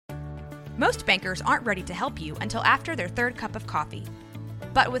Most bankers aren't ready to help you until after their third cup of coffee.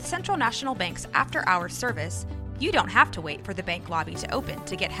 But with Central National Bank's after-hours service, you don't have to wait for the bank lobby to open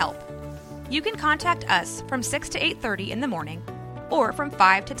to get help. You can contact us from 6 to 8:30 in the morning or from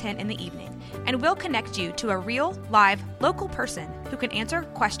 5 to 10 in the evening, and we'll connect you to a real, live, local person who can answer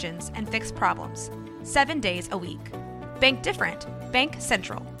questions and fix problems 7 days a week. Bank different. Bank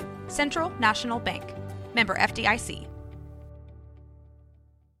Central. Central National Bank. Member FDIC.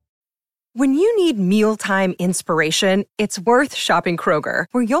 When you need mealtime inspiration, it's worth shopping Kroger,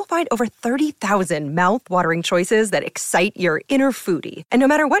 where you'll find over 30,000 mouth-watering choices that excite your inner foodie. And no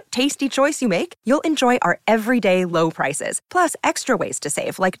matter what tasty choice you make, you'll enjoy our everyday low prices, plus extra ways to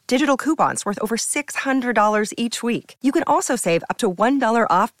save, like digital coupons worth over $600 each week. You can also save up to $1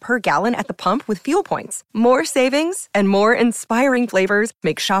 off per gallon at the pump with fuel points. More savings and more inspiring flavors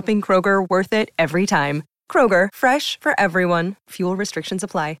make shopping Kroger worth it every time. Kroger, fresh for everyone. Fuel restrictions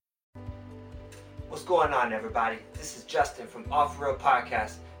apply. What's going on, everybody? This is Justin from Off Road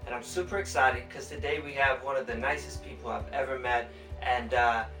Podcast, and I'm super excited because today we have one of the nicest people I've ever met. And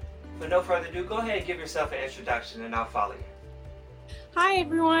with no further ado, go ahead and give yourself an introduction, and I'll follow you. Hi,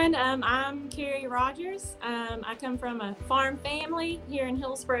 everyone. I'm Carrie Rogers. I come from a farm family here in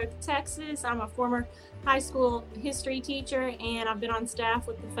Hillsborough, Texas. I'm a former high school history teacher, and I've been on staff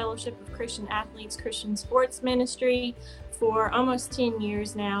with the Fellowship of Christian Athletes Christian Sports Ministry for almost 10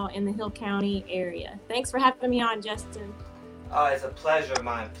 years now in the Hill County area. Thanks for having me on, Justin. Oh, it's a pleasure,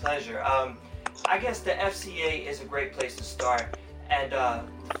 my pleasure. I guess the FCA is a great place to start. And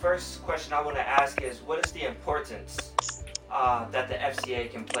the first question I want to ask is, what is the importance that the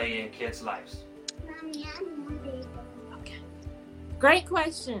FCA can play in kids' lives? Okay. Great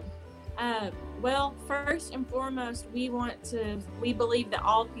question. Well, first and foremost, we believe that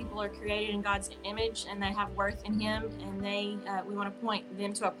all people are created in God's image and they have worth in Him, and we want to point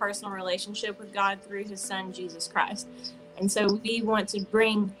them to a personal relationship with God through His Son, Jesus Christ. And so we want to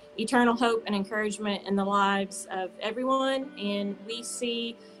bring eternal hope and encouragement in the lives of everyone, and we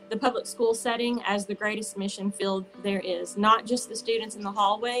see the public school setting as the greatest mission field there is, not just the students in the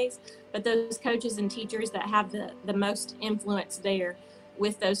hallways, but those coaches and teachers that have the most influence there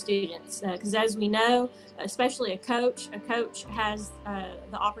with those students. Because as we know, especially a coach has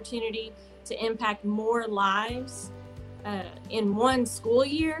the opportunity to impact more lives in one school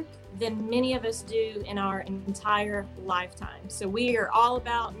year than many of us do in our entire lifetime. So we are all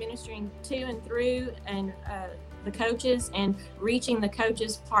about ministering to and through and the coaches and reaching the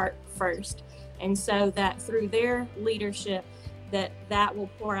coaches' part first. And so that through their leadership, that will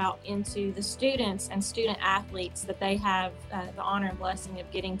pour out into the students and student athletes that they have the honor and blessing of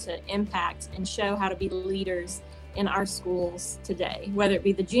getting to impact and show how to be leaders in our schools today, whether it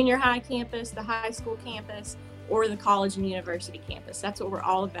be the junior high campus, the high school campus, or the college and university campus. That's what we're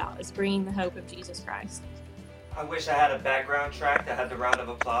all about, is bringing the hope of Jesus Christ. I wish I had a background track that had the round of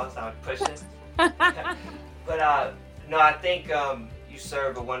applause. I would push it. But no, I think you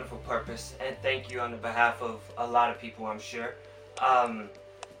serve a wonderful purpose, and thank you on the behalf of a lot of people, I'm sure.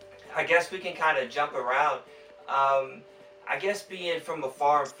 I guess we can kind of jump around. I guess being from a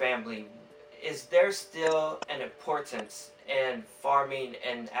farm family, is there still an importance in farming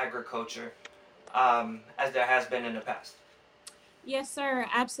and agriculture as there has been in the past? Yes, sir,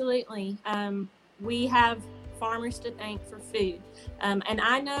 absolutely. We have farmers to thank for food. And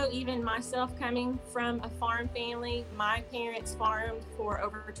I know even myself, coming from a farm family, my parents farmed for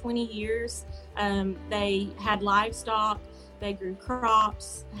over 20 years. They had livestock. They grew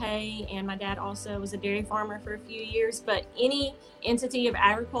crops, hay, and my dad also was a dairy farmer for a few years. But any entity of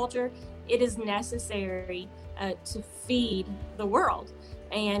agriculture, it is necessary to feed the world.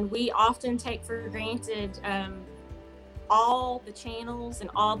 And we often take for granted all the channels and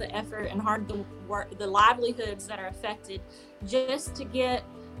all the effort and the livelihoods that are affected just to go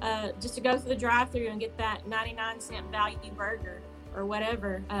through the drive-through and get that 99-cent value burger or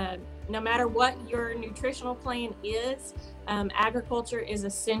whatever. No matter what your nutritional plan is, agriculture is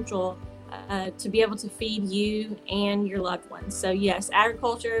essential to be able to feed you and your loved ones. So yes,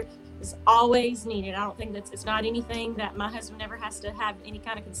 agriculture is always needed. I don't think it's not anything that my husband ever has to have any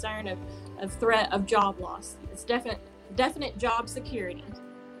kind of concern of threat of job loss. It's definite job security.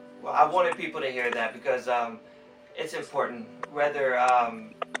 Well, I wanted people to hear that because it's important. Whether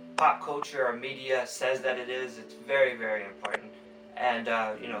pop culture or media says that it is, it's very, very important. And,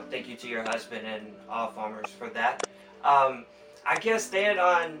 thank you to your husband and all farmers for that. I guess staying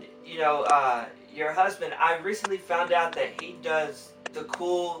on, your husband, I recently found out that he does the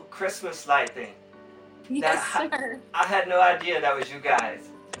cool Christmas light thing. Yes, sir. I had no idea that was you guys.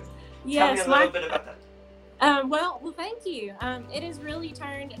 Yes, Tell me a little bit about that. Well, thank you. It has really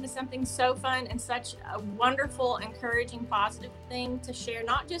turned into something so fun and such a wonderful, encouraging, positive thing to share,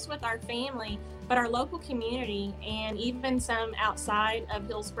 not just with our family, but our local community and even some outside of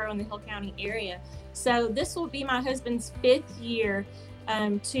Hillsborough and the Hill County area. So this will be my husband's 5th year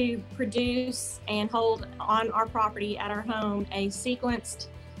to produce and hold on our property at our home a sequenced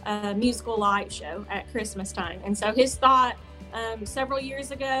musical light show at Christmas time. And so his thought several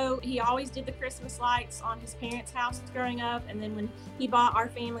years ago, he always did the Christmas lights on his parents' house growing up. And then when he bought our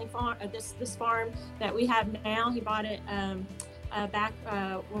family farm, this farm that we have now, he bought it back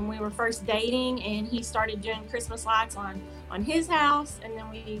when we were first dating, and he started doing Christmas lights on his house. And then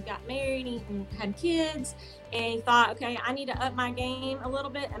we got married and had kids, and he thought, okay, I need to up my game a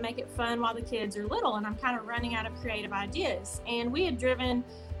little bit and make it fun while the kids are little, and I'm kind of running out of creative ideas. And we had driven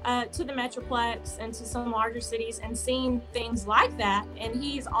to the Metroplex and to some larger cities and seen things like that, and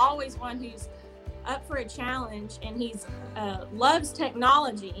he's always one who's up for a challenge, and he's loves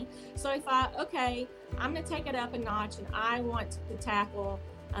technology. So I thought, okay, I'm going to take it up a notch, and I want to tackle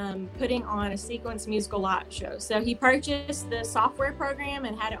putting on a sequence musical light show. So he purchased the software program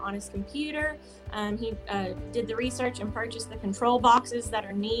and had it on his computer. He did the research and purchased the control boxes that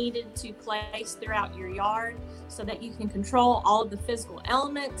are needed to place throughout your yard so that you can control all of the physical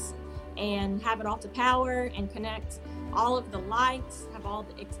elements and have it all to power and connect all of the lights, have all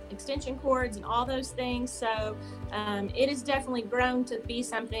the extension cords and all those things. So it has definitely grown to be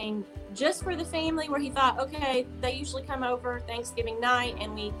something just for the family, where he thought, okay, they usually come over Thanksgiving night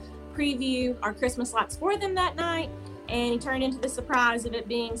and we preview our Christmas lights for them that night. And he turned into the surprise of it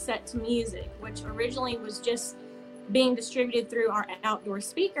being set to music, which originally was just being distributed through our outdoor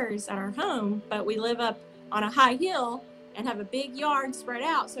speakers at our home. But we live up on a high hill and have a big yard spread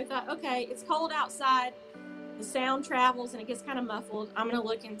out. So I thought, okay, it's cold outside, the sound travels and it gets kind of muffled. I'm going to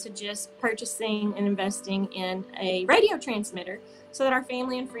look into just purchasing and investing in a radio transmitter so that our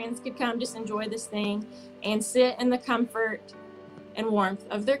family and friends could come just enjoy this thing and sit in the comfort and warmth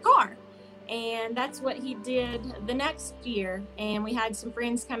of their car. And that's what he did the next year. And we had some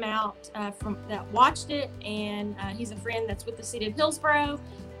friends come out that watched it. And he's a friend that's with the city of Hillsborough.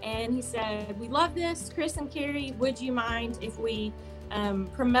 And he said, we love this. Chris and Carrie, would you mind if we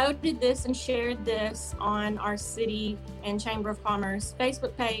promoted this and shared this on our city and Chamber of Commerce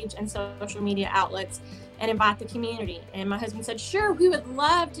Facebook page and social media outlets and invite the community? And my husband said, sure, we would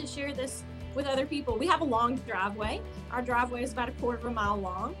love to share this with other people. We have a long driveway. Our driveway is about a quarter of a mile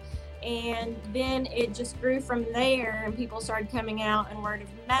long. And then it just grew from there, and people started coming out and word of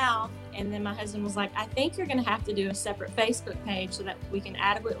mouth. And then my husband was like, I think you're going to have to do a separate Facebook page so that we can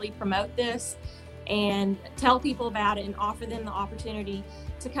adequately promote this and tell people about it and offer them the opportunity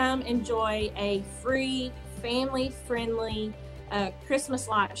to come enjoy a free, family-friendly Christmas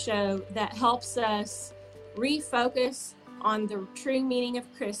light show that helps us refocus on the true meaning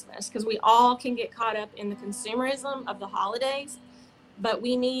of Christmas, because we all can get caught up in the consumerism of the holidays. But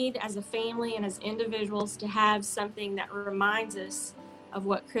we need, as a family and as individuals, to have something that reminds us of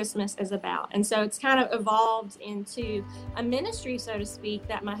what Christmas is about. And so it's kind of evolved into a ministry, so to speak,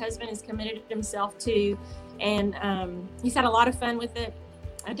 that my husband has committed himself to. And he's had a lot of fun with it.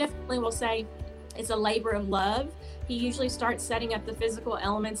 I definitely will say it's a labor of love. He usually starts setting up the physical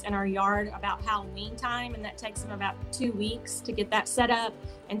elements in our yard about Halloween time, and that takes him about 2 weeks to get that set up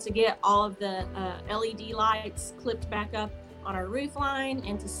and to get all of the LED lights clipped back up on our roof line,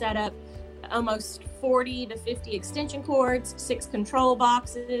 and to set up almost 40 to 50 extension cords, 6 control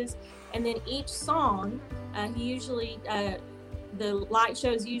boxes, and then each song, he usually, the light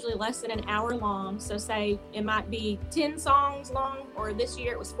show is usually less than an hour long. So say it might be 10 songs long, or this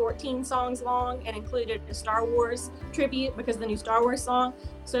year it was 14 songs long and included a Star Wars tribute because of the new Star Wars song.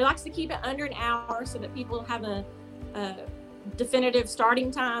 So he likes to keep it under an hour so that people have a definitive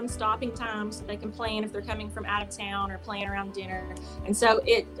starting time, stopping time, so they can plan if they're coming from out of town or plan around dinner. And so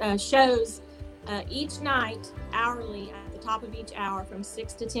it shows each night hourly at the top of each hour from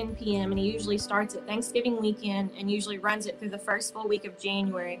 6 to 10 p.m. and he usually starts at Thanksgiving weekend and usually runs it through the first full week of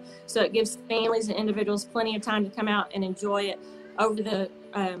January. So it gives families and individuals plenty of time to come out and enjoy it over the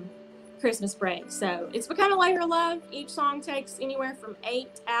Christmas break. So it's become a labor of love. Each song takes anywhere from 8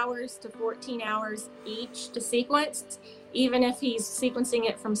 hours to 14 hours each to sequence, even if he's sequencing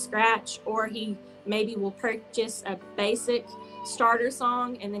it from scratch, or he maybe will purchase a basic starter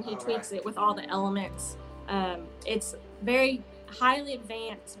song and then he tweaks it with all the elements. It's very highly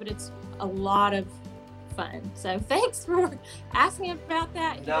advanced, but it's a lot of fun. So thanks for asking about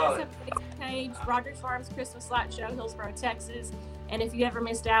that. He does have a Facebook page, Rogers Farms Christmas Light Show, Hillsborough, Texas. And if you ever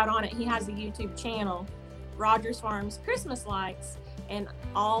missed out on it, he has a YouTube channel, Rogers Farms Christmas Lights. and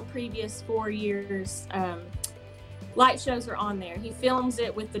all previous 4 years light shows are on there. He films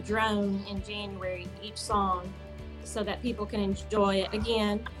it with the drone in January, each song, so that people can enjoy it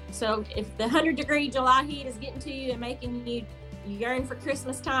again. So if the 100-degree July heat is getting to you and making you yearn for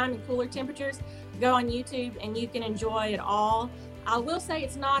Christmas time and cooler temperatures, go on YouTube and you can enjoy it all. I will say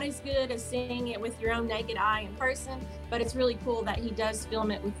it's not as good as seeing it with your own naked eye in person, but it's really cool that he does film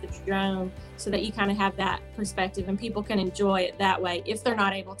it with the drone so that you kind of have that perspective and people can enjoy it that way if they're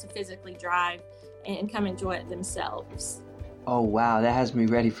not able to physically drive and come enjoy it themselves. Oh wow, that has me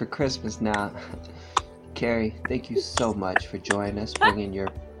ready for Christmas now. Carrie, thank you so much for joining us, bringing your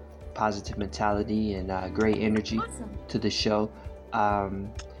positive mentality and great energy to the show.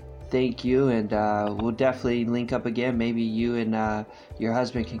 Thank you, and we'll definitely link up again. Maybe you and your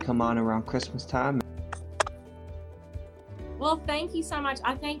husband can come on around Christmas time. Well, thank you so much.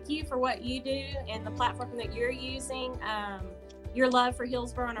 I thank you for what you do and the platform that you're using. Your love for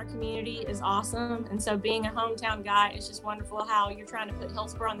Hillsboro and our community is awesome. And so being a hometown guy, it's just wonderful how you're trying to put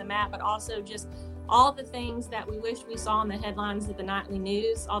Hillsboro on the map, but also just all the things that we wish we saw in the headlines of the nightly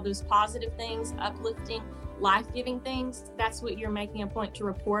news, all those positive things, uplifting, life-giving things. That's what you're making a point to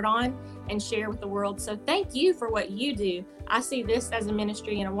report on and share with the world. So thank you for what you do. I see this as a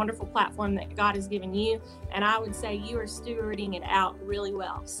ministry and a wonderful platform that God has given you. And I would say you are stewarding it out really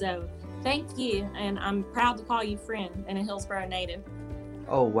well. So thank you. And I'm proud to call you friend and a Hillsboro native.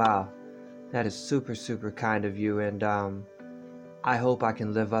 Oh, wow. That is super, super kind of you. And I hope I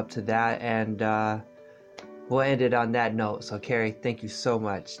can live up to that. And we'll end it on that note. So, Carrie, thank you so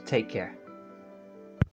much. Take care.